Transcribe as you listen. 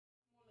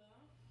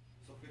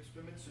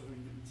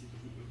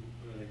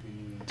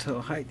So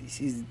hi,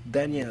 this is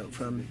Daniel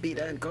from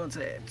BDan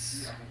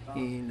Concepts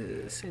in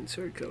the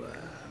Sensor Collab.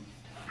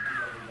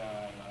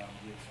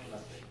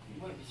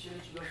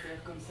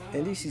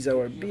 And this is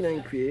our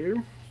B9 creator.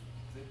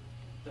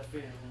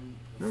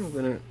 Now I'm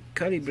gonna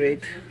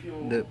calibrate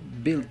the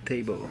build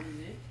table.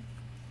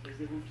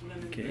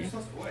 Okay.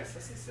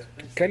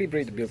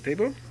 Calibrate the build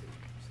table.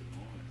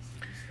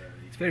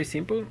 It's very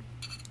simple.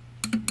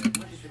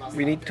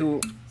 We need to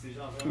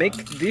make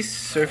this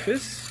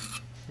surface,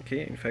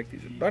 okay, in fact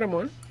it's the bottom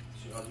one,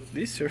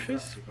 this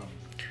surface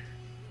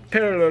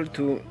parallel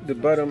to the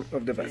bottom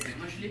of the vat.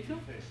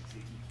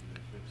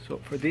 So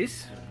for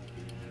this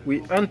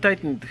we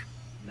untightened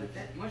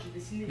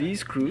these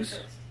screws,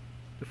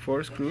 the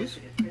 4 screws,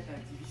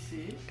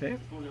 okay,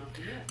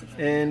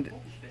 and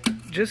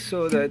just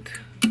so that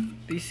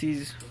this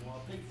is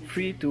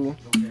free to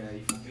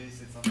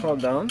fall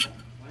down,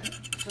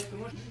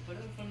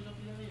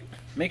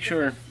 make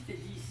sure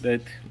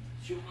that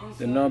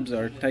the knobs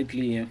are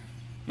tightly,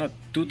 not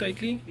too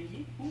tightly,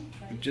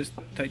 just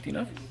tight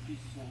enough,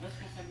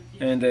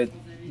 and that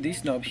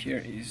this knob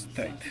here is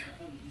tight,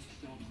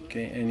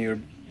 okay, and your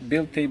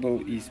build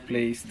table is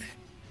placed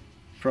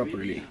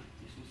properly.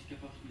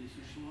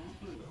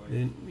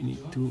 Then we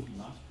need to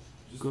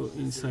go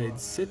inside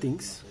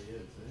settings.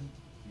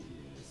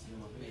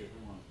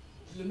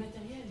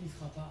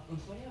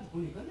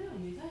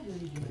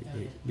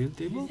 Build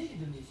table.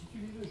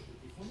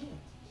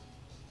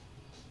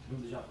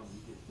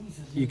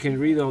 You can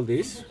read all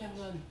this.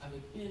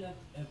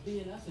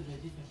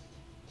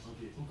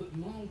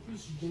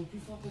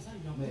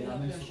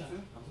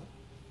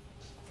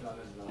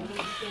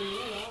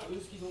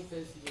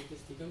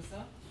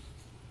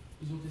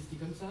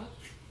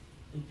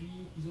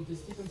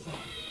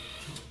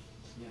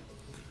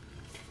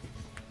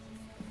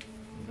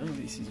 Now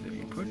this is very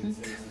important.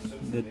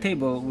 The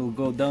table will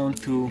go down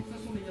to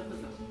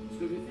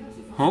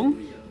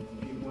home,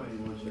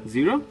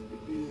 0,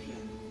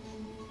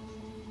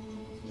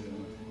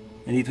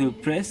 and it will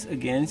press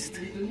against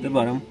the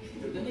bottom.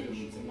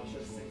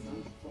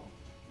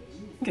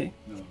 Okay.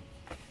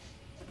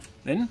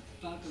 Then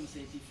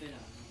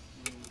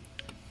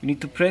we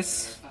need to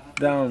press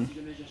down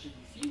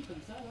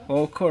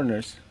all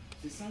corners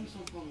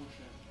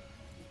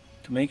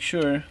to make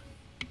sure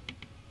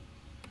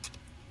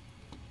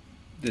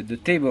that the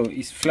table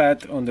is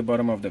flat on the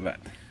bottom of the vat.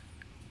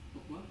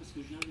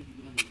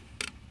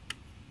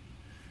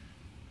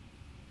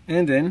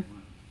 And then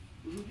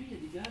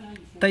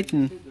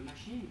tighten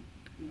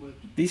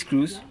these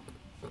screws,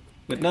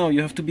 but now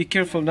you have to be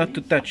careful not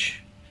to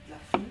touch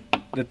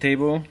the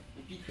table,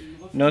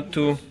 not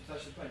to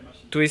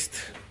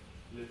twist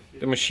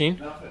the machine,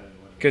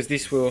 because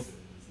this will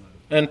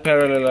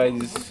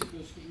unparallelize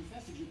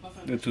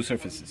the two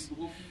surfaces.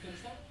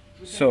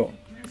 So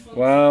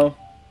while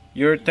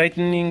you're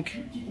tightening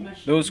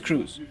those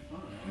screws,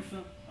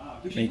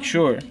 make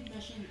sure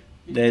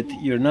that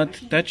you're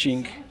not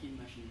touching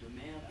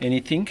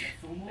anything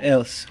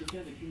else,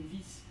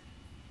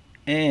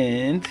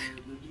 and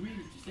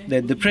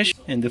that the pressure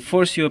and the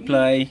force you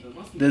apply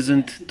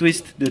doesn't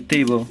twist the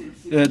table,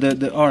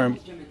 the arm.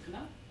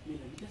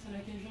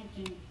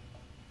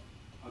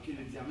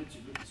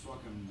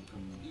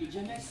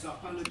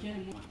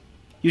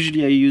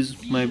 Usually I use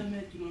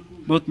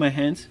both my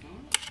hands.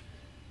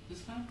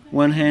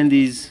 One hand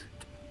is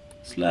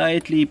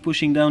slightly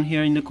pushing down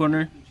here in the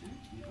corner,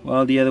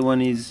 while the other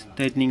one is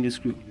tightening the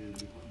screw.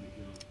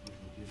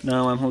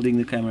 Now I'm holding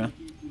the camera.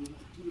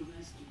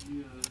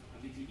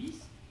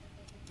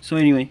 So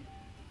anyway,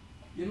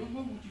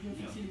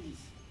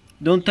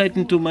 don't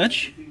tighten too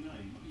much,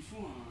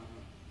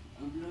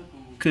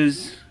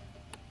 because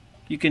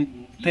you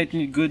can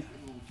tighten it good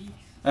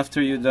after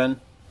you're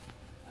done.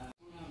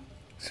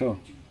 So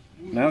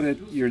now that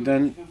you're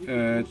done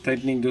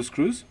tightening those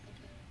screws,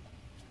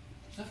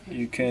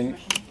 you can,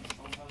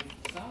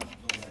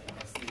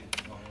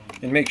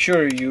 and make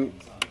sure you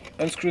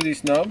unscrew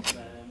this knob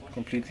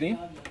completely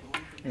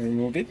and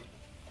remove it.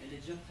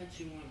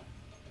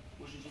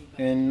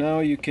 And now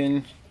you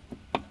can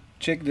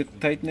check the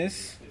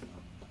tightness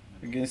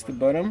against the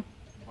bottom.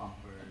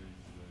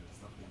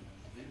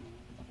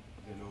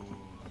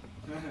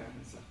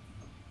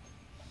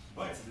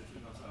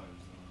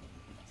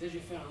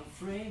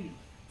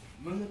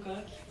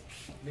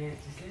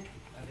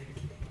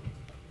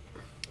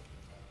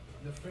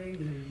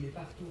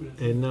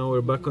 And now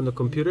we're back on the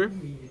computer.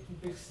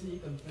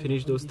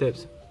 Finish those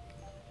steps.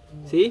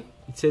 See?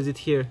 It says it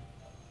here.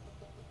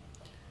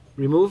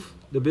 Remove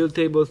the build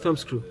table thumb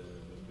screw.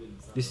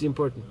 This is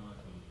important,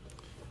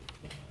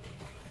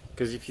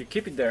 because if you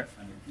keep it there,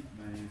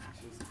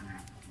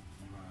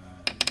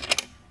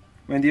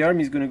 when the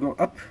arm is going to go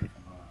up,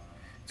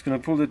 it's going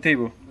to pull the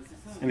table,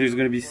 and there's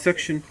going to be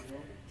suction,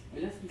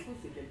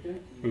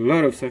 a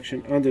lot of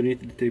suction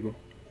underneath the table,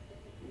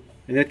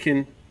 and that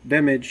can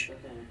damage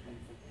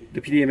the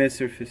PDMS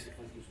surface.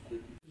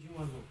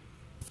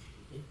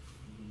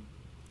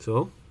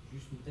 So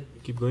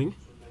keep going.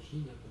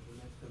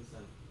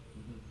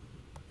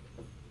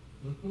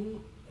 Donc non,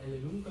 elle est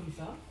longue comme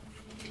ça,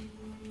 et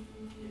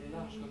elle est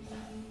large comme ça.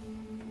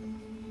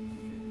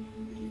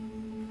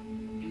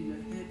 Puis la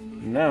tête,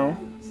 Now,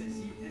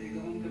 celle-ci, elle est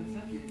grande comme ça,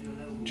 puis elle est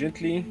là-haut.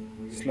 gently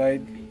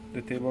slide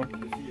the table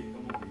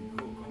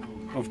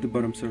off the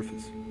bottom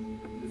surface. Le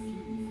fil,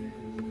 il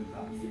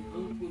fait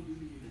 1,2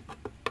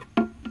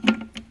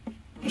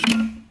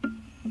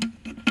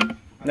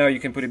 mm. Now you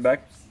can put it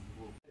back.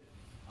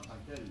 En tant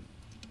que tel, il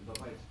ne doit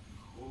pas être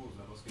rose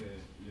là, parce que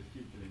le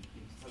fil, tout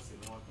ça, c'est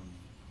vraiment comme.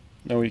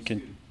 Now we can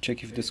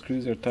check if the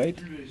screws are tight.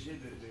 C'est plus léger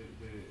de bouger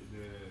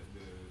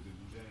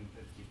une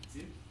tête qui est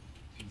petite,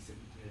 puis c'est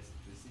plus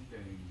précis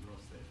qu'une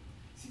grosse tête.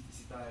 Si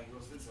t'as une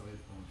grosse tête, ça va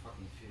être comme un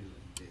fucking fil,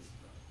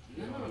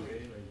 Non.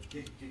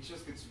 quelque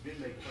chose que tu build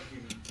like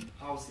fucking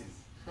houses.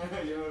 You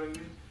know what I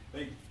mean?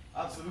 Like,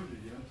 absolutely,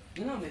 you know?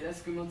 Non, mais là,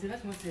 ce que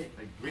m'intéresse, moi, c'est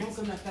Like rond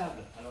comme la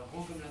table. Alors,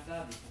 rond comme la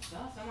table, et pour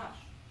ça, ça marche.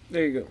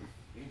 There you go.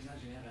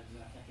 Exagère, elle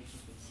doit faire quelque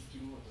chose comme 6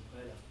 kg à peu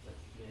près, là.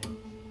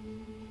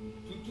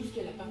 Mais tout ce qui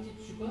est la partie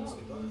de support. Parce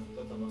que toi,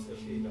 t'as tendance à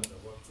chercher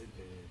d'avoir, tu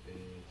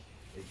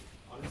sais,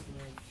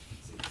 honnêtement,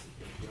 c'est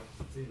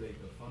tu sais, like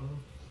a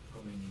funnel,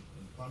 comme une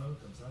funnel,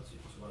 comme ça,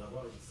 tu vas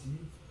l'avoir ici,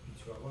 puis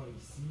tu vas avoir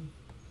ici,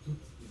 tout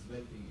is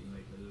melting in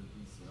like a little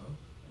piece, you know?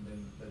 And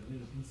then that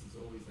little piece is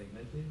always like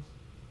melting,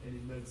 and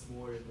it melts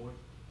more and more,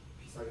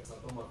 puis ça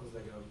tombe à cause de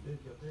la gravité,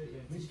 puis après, il y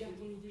a un Mais petit. je garde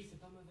ton idée, c'est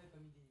pas mauvais.